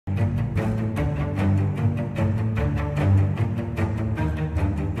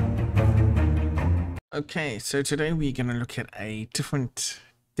Okay, so today we're going to look at a different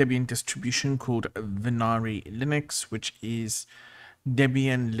Debian distribution called Vinari Linux, which is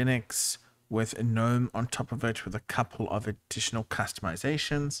Debian Linux with a GNOME on top of it with a couple of additional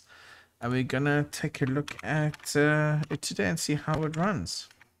customizations. And we're going to take a look at it today and see how it runs.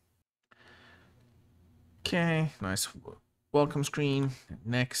 Okay, nice welcome screen.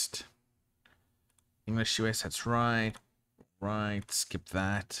 Next. English US, that's right. Right, skip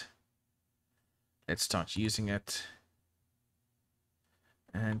that. Let's start using it.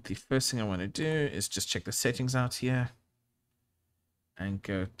 And the first thing I want to do is just check the settings out here and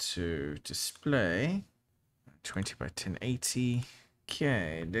go to display 20 by 1080.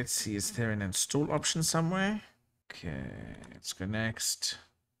 Okay, let's see, is there an install option somewhere? Okay, let's go next.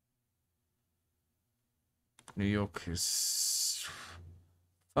 New York is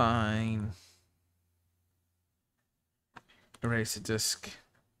fine. Erase the disk.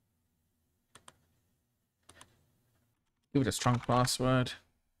 Give it a strong password.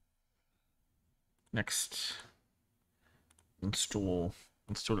 Next. Install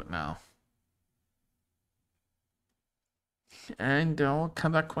it now. And I'll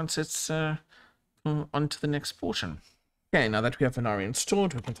come back once it's on to the next portion. Okay, now that we have Vinari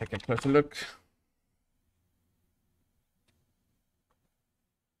installed, we can take a closer look.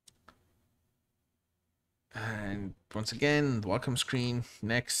 And once again, the welcome screen.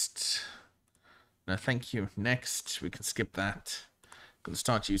 Next. No, thank you. Next. We can skip that. Gonna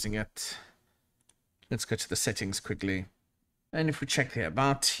start using it. Let's go to the settings quickly. And if we check the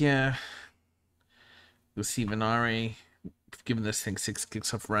about here, you'll see Vinari. We've given this thing 6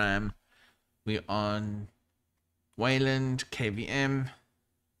 gigs of RAM. We're on Wayland KVM.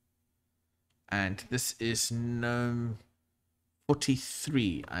 And this is GNOME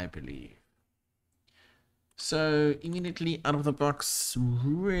 43, I believe. So immediately out of the box,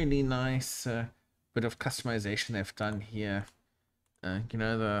 really nice bit of customization they've done here. You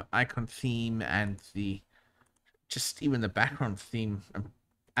know, the icon theme and just even the background theme,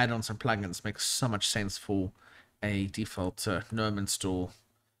 add-ons and plugins make so much sense for a default GNOME install.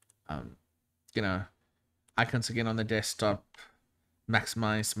 You know, icons again on the desktop,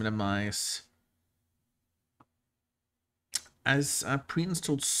 maximize, minimize. As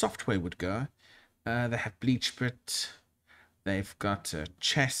pre-installed software would go, they have BleachBit. They've got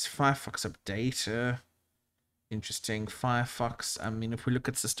Chess, Firefox Updater. Interesting. Firefox. I mean, if we look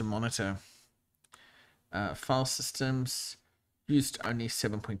at System Monitor, file systems used only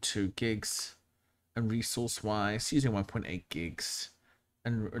 7.2 gigs, and resource-wise using 1.8 gigs,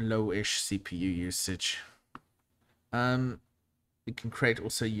 and low-ish CPU usage. You can create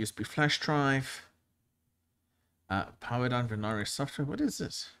also a USB flash drive. Powered on Vinari software. What is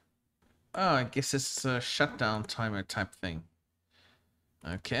this? Oh, I guess it's a shutdown timer type thing.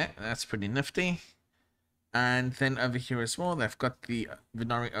 Okay, that's pretty nifty. And then over here as well, they've got the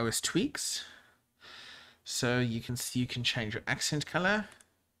Vinari OS tweaks. So you can see you can change your accent color.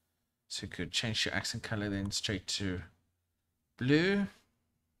 So you could change your accent color then straight to blue.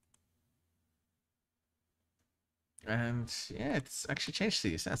 And yeah, it's actually changed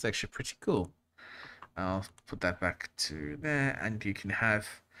these. That's actually pretty cool. I'll put that back to there, and you can have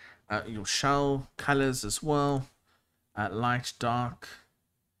your shell colors as well. Light, dark.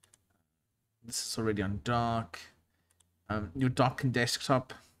 This is already on dark. Your dock and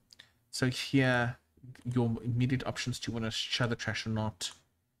desktop. So here, your immediate options. Do you want to show the trash or not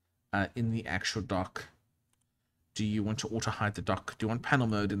in the actual dock? Do you want to auto hide the dock? Do you want panel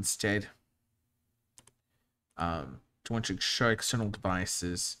mode instead? Do you want to show external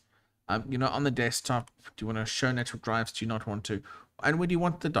devices? You know, on the desktop, do you want to show network drives? Do you not want to? And where do you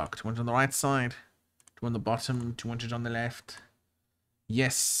want the dock? Do you want it on the right side? Do you want the bottom? Do you want it on the left?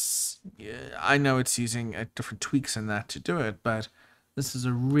 Yes, I know it's using different tweaks and that to do it, but this is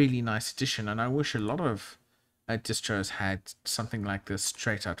a really nice addition, and I wish a lot of distros had something like this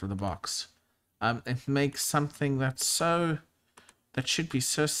straight out of the box. It makes something that should be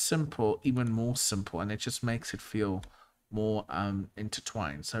so simple even more simple, and it just makes it feel more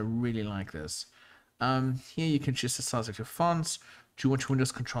intertwined. So I really like this. Here you can choose the size of your fonts. Do you want your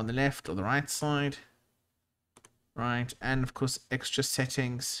Windows control on the left or the right side? Right, and of course extra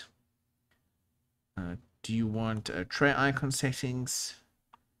settings. Do you want tray icon settings?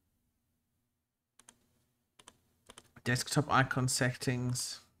 Desktop icon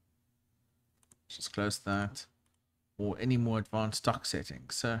settings. Just close that. Or any more advanced dock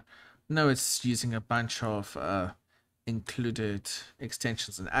settings. So no, it's using a bunch of included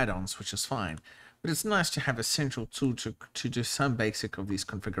extensions and add-ons, which is fine. But it's nice to have a central tool to do some basic of these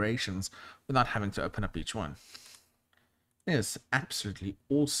configurations without having to open up each one. It is absolutely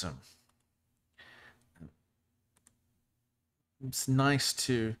awesome. it's nice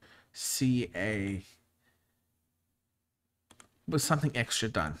to see with something extra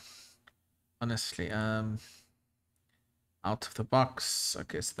done. Honestly, out of the box, I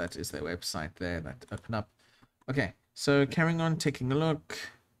guess that is their website there that open up. Okay, so carrying on, taking a look.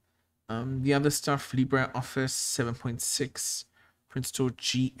 The other stuff, LibreOffice 7.6, for install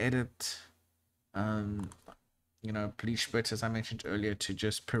gedit, you know, bleach bit, as I mentioned earlier, to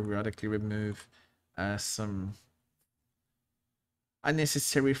just periodically remove some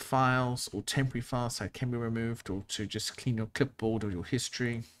unnecessary files or temporary files that can be removed, or to just clean your clipboard or your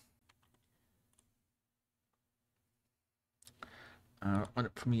history.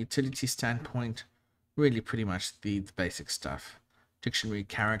 From a utility standpoint, really pretty much the basic stuff. Dictionary,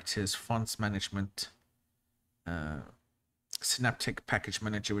 characters, fonts management, Synaptic Package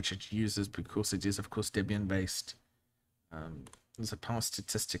Manager, which it uses because it is, of course, Debian based. There's a power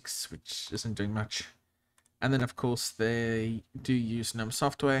statistics, which isn't doing much. And then, of course, they do use GNOME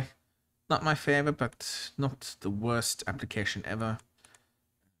software. Not my favorite, but not the worst application ever.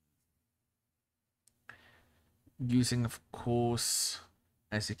 Using, of course,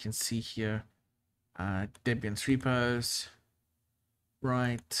 as you can see here, Debian's repos,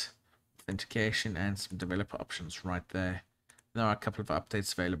 right, authentication, and some developer options right there. There are a couple of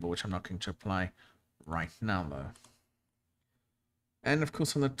updates available, which I'm not going to apply right now, though. And of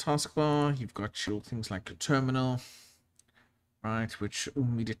course, on the taskbar, you've got your things like the terminal, right, which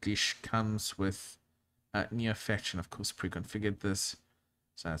immediately comes with NeoFetch, and of course, pre-configured this.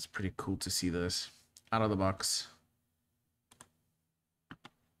 So that's pretty cool to see this out of the box.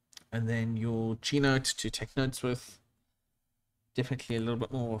 And then your Gnote to take notes with. Definitely a little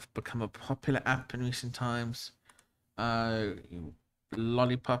bit more of become a popular app in recent times.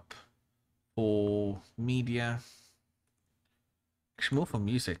 Lollipop for media. Actually, more for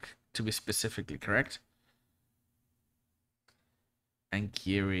music, to be specifically correct. And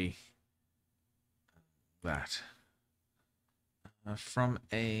Geary. That. From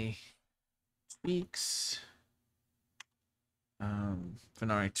a tweaks.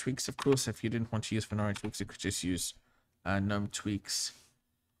 Vinari tweaks, of course. If you didn't want to use Vinari tweaks, you could just use GNOME tweaks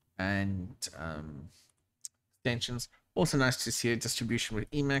and extensions. Also nice to see a distribution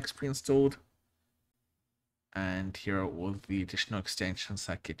with Emacs pre-installed. And here are all the additional extensions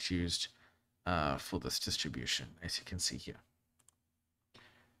that get used for this distribution, as you can see here.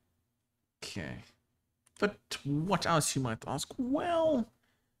 Okay. But what else, you might ask? Well,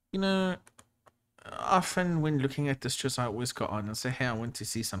 you know, often when looking at distros, I always go on and say, hey, I want to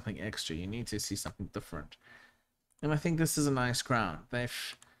see something extra. You need to see something different. And I think this is a nice ground.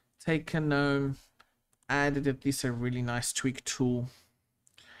 They've taken GNOME, added at least a really nice tweak tool,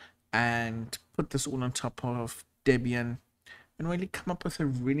 and put this all on top of Debian, and really come up with a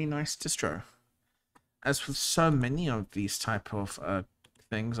really nice distro. As with so many of these type of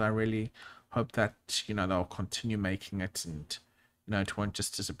things, I really hope that, you know, they'll continue making it, and, you know, it won't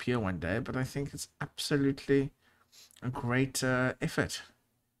just disappear one day. But I think it's absolutely a great effort,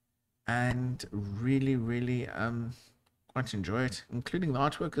 and really, really quite enjoy it, including the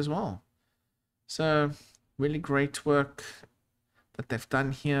artwork as well. So really great work that they've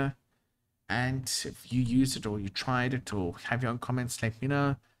done here. And if you use it or you tried it or have your own comments, let me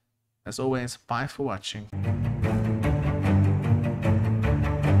know. As always, bye for watching.